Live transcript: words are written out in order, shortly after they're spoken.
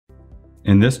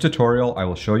In this tutorial, I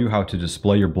will show you how to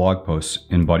display your blog posts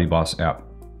in BuddyBoss App.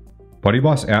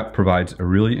 BuddyBoss App provides a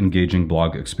really engaging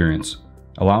blog experience,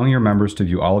 allowing your members to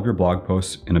view all of your blog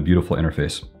posts in a beautiful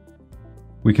interface.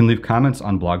 We can leave comments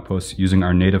on blog posts using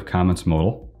our native comments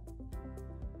modal.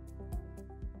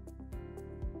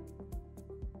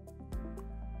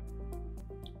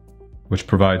 Which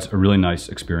provides a really nice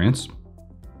experience.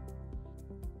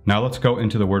 Now let's go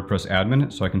into the WordPress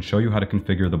admin so I can show you how to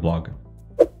configure the blog.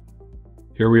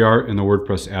 Here we are in the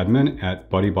WordPress admin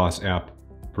at BuddyBoss App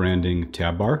branding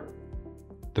tab bar.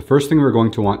 The first thing we're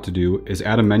going to want to do is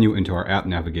add a menu into our app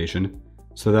navigation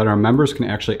so that our members can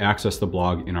actually access the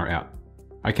blog in our app.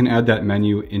 I can add that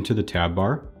menu into the tab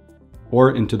bar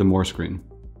or into the More screen,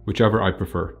 whichever I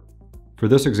prefer. For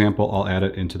this example, I'll add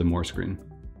it into the More screen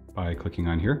by clicking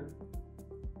on here.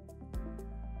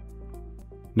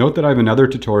 Note that I have another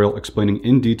tutorial explaining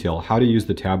in detail how to use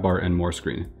the tab bar and More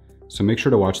screen, so make sure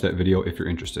to watch that video if you're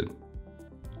interested.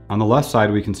 On the left side,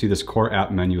 we can see this core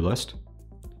app menu list.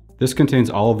 This contains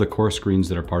all of the core screens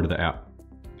that are part of the app.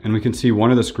 And we can see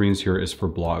one of the screens here is for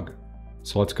blog.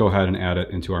 So let's go ahead and add it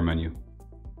into our menu.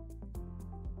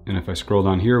 And if I scroll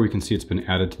down here, we can see it's been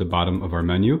added to the bottom of our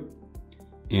menu.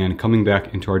 And coming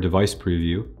back into our device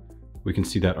preview, we can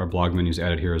see that our blog menu is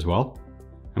added here as well.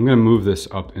 I'm going to move this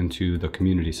up into the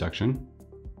community section.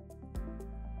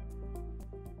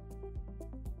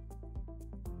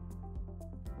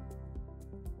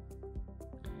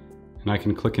 And I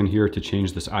can click in here to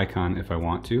change this icon if I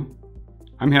want to.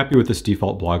 I'm happy with this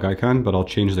default blog icon, but I'll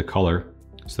change the color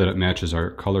so that it matches our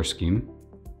color scheme.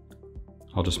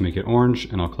 I'll just make it orange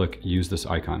and I'll click use this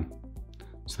icon.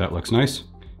 So that looks nice.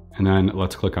 And then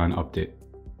let's click on update.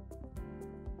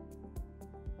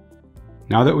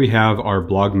 Now that we have our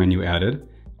blog menu added,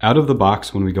 out of the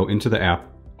box when we go into the app,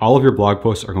 all of your blog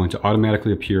posts are going to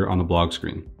automatically appear on the blog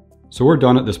screen. So we're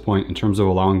done at this point in terms of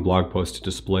allowing blog posts to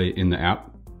display in the app.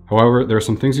 However, there are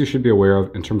some things you should be aware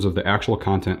of in terms of the actual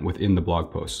content within the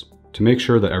blog posts to make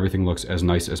sure that everything looks as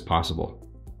nice as possible.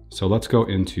 So let's go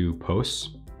into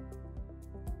posts.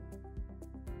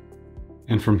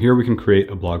 And from here we can create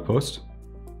a blog post.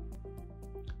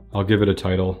 I'll give it a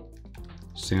title,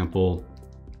 sample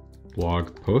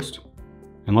blog post.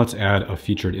 And let's add a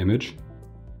featured image.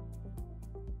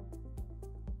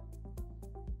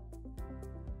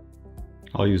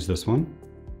 I'll use this one.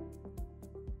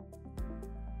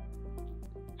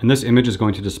 And this image is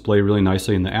going to display really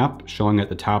nicely in the app, showing at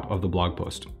the top of the blog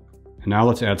post. And now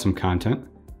let's add some content.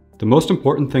 The most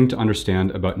important thing to understand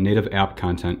about native app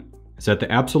content is that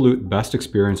the absolute best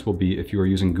experience will be if you are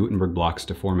using Gutenberg blocks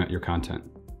to format your content.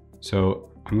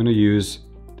 So I'm going to use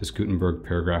this Gutenberg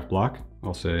paragraph block.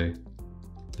 I'll say,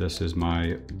 this is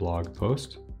my blog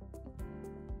post.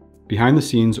 Behind the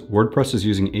scenes, WordPress is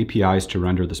using APIs to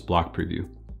render this block preview.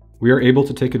 We are able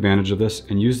to take advantage of this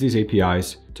and use these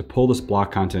APIs to pull this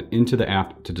block content into the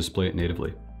app to display it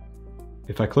natively.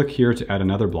 If I click here to add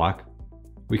another block,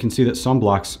 we can see that some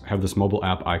blocks have this mobile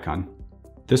app icon.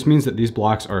 This means that these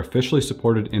blocks are officially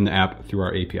supported in the app through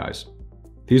our APIs.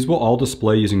 These will all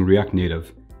display using React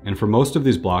Native, and for most of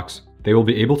these blocks, they will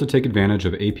be able to take advantage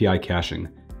of API caching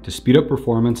to speed up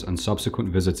performance and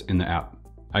subsequent visits in the app.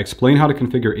 I explain how to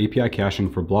configure API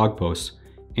caching for blog posts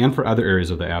and for other areas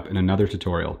of the app in another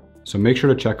tutorial. So make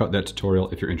sure to check out that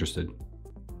tutorial if you're interested.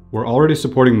 We're already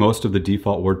supporting most of the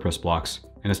default WordPress blocks,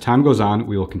 and as time goes on,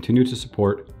 we will continue to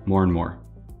support more and more.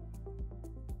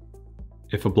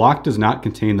 If a block does not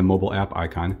contain the mobile app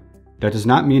icon, that does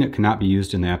not mean it cannot be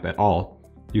used in the app at all.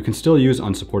 You can still use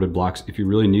unsupported blocks if you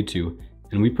really need to,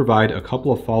 and we provide a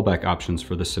couple of fallback options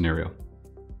for this scenario.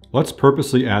 Let's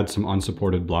purposely add some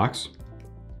unsupported blocks.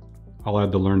 I'll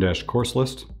add the LearnDash course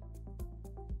list,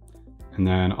 and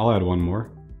then I'll add one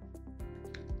more.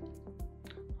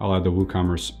 I'll add the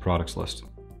WooCommerce products list.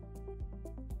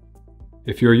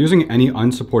 If you're using any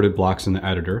unsupported blocks in the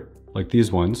editor, like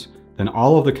these ones, then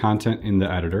all of the content in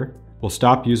the editor will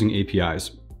stop using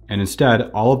APIs, and instead,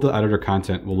 all of the editor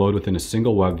content will load within a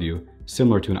single web view,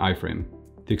 similar to an iframe.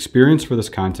 The experience for this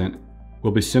content will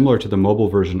be similar to the mobile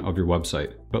version of your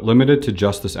website, but limited to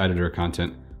just this editor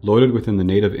content, loaded within the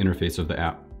native interface of the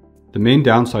app. The main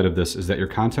downside of this is that your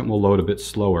content will load a bit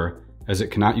slower as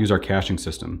it cannot use our caching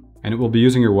system, and it will be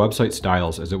using your website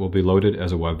styles as it will be loaded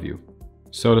as a web view.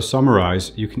 So to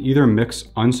summarize, you can either mix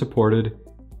unsupported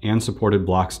and supported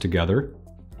blocks together,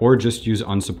 or just use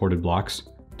unsupported blocks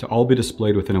to all be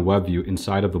displayed within a web view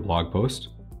inside of the blog post,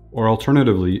 or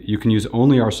alternatively, you can use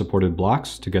only our supported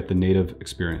blocks to get the native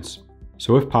experience.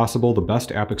 So if possible, the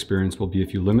best app experience will be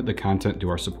if you limit the content to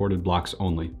our supported blocks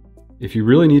only. If you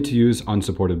really need to use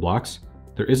unsupported blocks,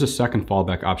 there is a second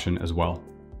fallback option as well.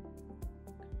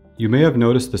 You may have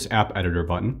noticed this App Editor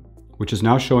button, which is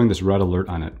now showing this red alert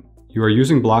on it. You are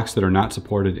using blocks that are not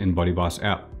supported in BuddyBoss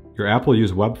App. Your app will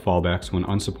use web fallbacks when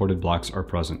unsupported blocks are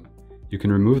present. You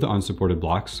can remove the unsupported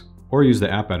blocks, or use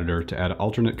the App Editor to add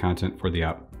alternate content for the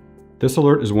app. This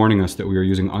alert is warning us that we are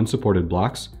using unsupported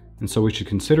blocks, and so we should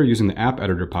consider using the App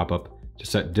Editor pop-up to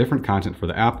set different content for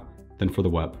the app than for the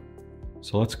web.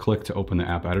 So let's click to open the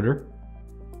App Editor.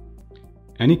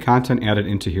 Any content added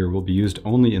into here will be used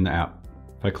only in the app.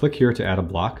 If I click here to add a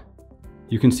block,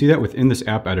 you can see that within this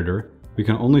App Editor, we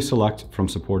can only select from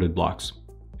supported blocks.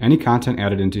 Any content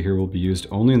added into here will be used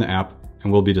only in the app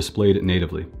and will be displayed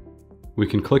natively. We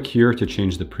can click here to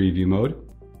change the preview mode.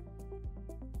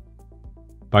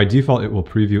 By default, it will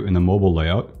preview in the mobile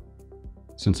layout,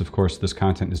 since of course this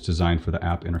content is designed for the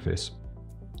app interface.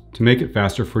 To make it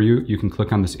faster for you, you can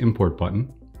click on this import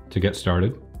button to get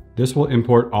started. This will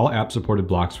import all app supported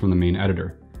blocks from the main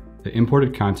editor. The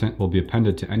imported content will be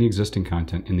appended to any existing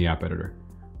content in the App Editor.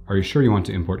 Are you sure you want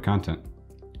to import content?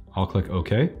 I'll click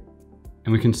OK,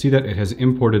 and we can see that it has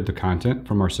imported the content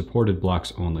from our supported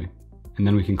blocks only. And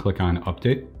then we can click on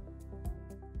Update.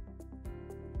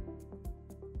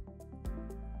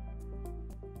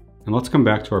 And let's come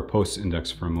back to our posts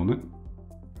index for a moment.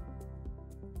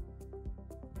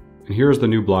 And here is the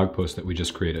new blog post that we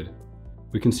just created.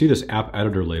 We can see this App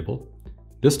Editor label.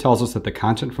 This tells us that the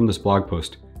content from this blog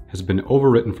post has been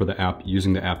overwritten for the app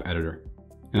using the App Editor.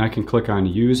 And I can click on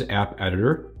Use App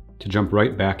Editor to jump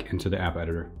right back into the App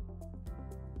Editor.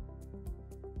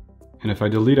 And if I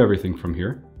delete everything from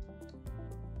here,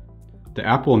 the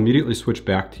app will immediately switch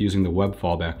back to using the web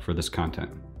fallback for this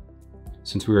content,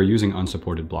 since we are using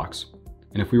unsupported blocks.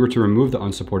 And if we were to remove the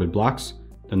unsupported blocks,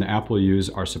 then the app will use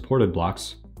our supported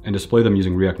blocks and display them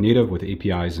using React Native with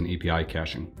APIs and API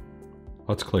caching.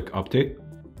 Let's click Update.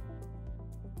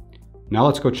 Now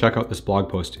let's go check out this blog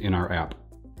post in our app.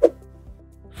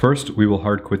 First, we will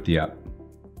hard quit the app.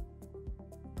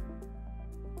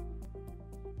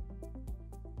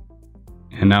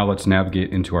 And now let's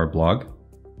navigate into our blog.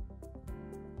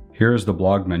 Here is the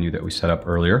blog menu that we set up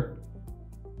earlier.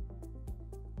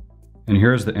 And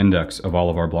here is the index of all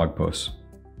of our blog posts.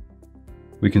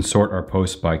 We can sort our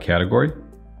posts by category,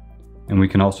 and we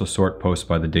can also sort posts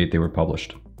by the date they were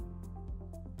published.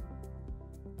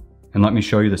 And let me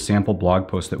show you the sample blog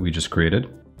post that we just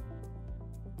created,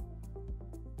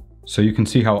 so you can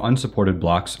see how unsupported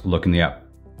blocks look in the app.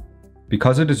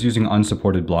 Because it is using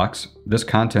unsupported blocks, this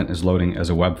content is loading as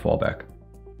a web fallback.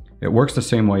 It works the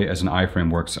same way as an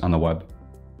iframe works on the web.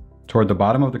 Toward the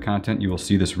bottom of the content, you will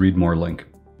see this Read More link,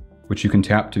 which you can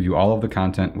tap to view all of the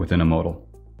content within a modal.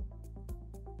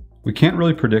 We can't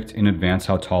really predict in advance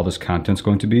how tall this content's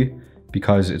going to be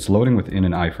because it's loading within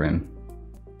an iframe.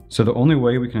 So the only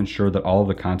way we can ensure that all of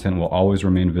the content will always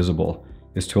remain visible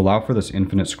is to allow for this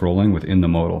infinite scrolling within the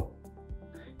modal.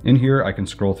 In here, I can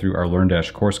scroll through our Learn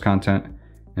Dash course content,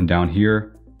 and down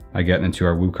here, I get into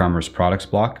our WooCommerce products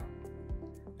block.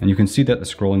 And you can see that the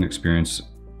scrolling experience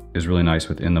is really nice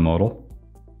within the modal.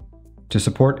 To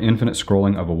support infinite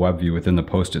scrolling of a web view within the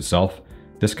post itself,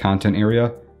 this content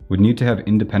area would need to have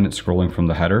independent scrolling from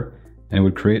the header, and it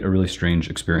would create a really strange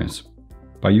experience.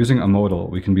 By using a modal,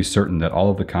 we can be certain that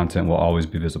all of the content will always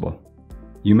be visible.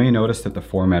 You may notice that the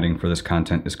formatting for this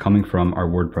content is coming from our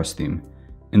WordPress theme.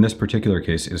 In this particular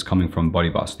case, it is coming from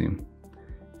BuddyBoss theme.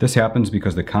 This happens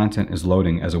because the content is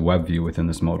loading as a web view within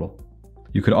this modal.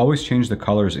 You could always change the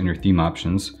colors in your theme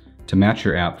options to match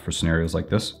your app for scenarios like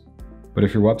this. But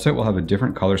if your website will have a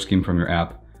different color scheme from your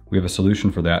app, we have a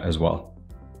solution for that as well.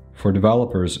 For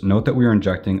developers, note that we are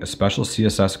injecting a special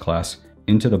CSS class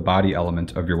into the body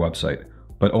element of your website,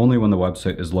 but only when the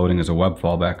website is loading as a web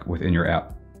fallback within your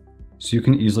app. So you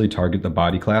can easily target the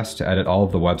body class to edit all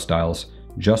of the web styles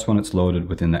just when it's loaded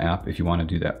within the app if you want to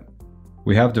do that.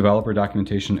 We have developer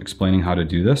documentation explaining how to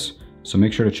do this, so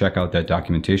make sure to check out that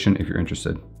documentation if you're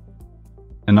interested.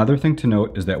 Another thing to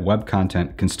note is that web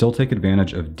content can still take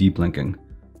advantage of deep linking,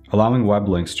 allowing web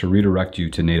links to redirect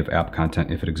you to native app content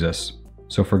if it exists.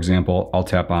 So for example, I'll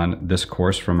tap on this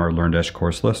course from our Learn Dash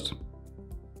course list.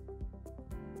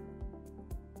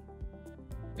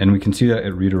 And we can see that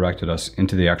it redirected us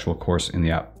into the actual course in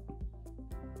the app.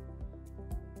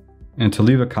 And to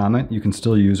leave a comment, you can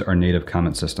still use our native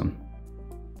comment system.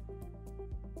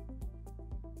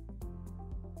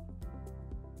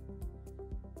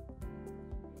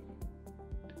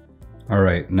 All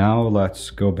right, now let's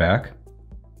go back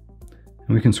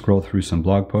and we can scroll through some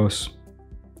blog posts.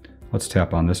 Let's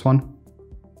tap on this one.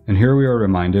 And here we are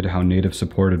reminded how native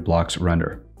supported blocks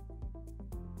render.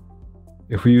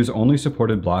 If we use only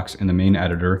supported blocks in the main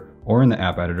editor or in the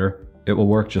app editor, it will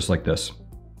work just like this.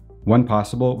 When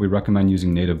possible, we recommend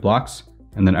using native blocks,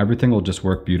 and then everything will just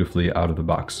work beautifully out of the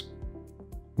box.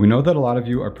 We know that a lot of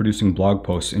you are producing blog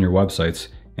posts in your websites,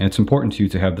 and it's important to you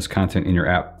to have this content in your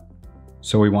app.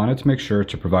 So we wanted to make sure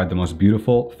to provide the most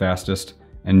beautiful, fastest,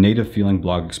 and native feeling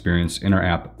blog experience in our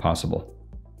app possible.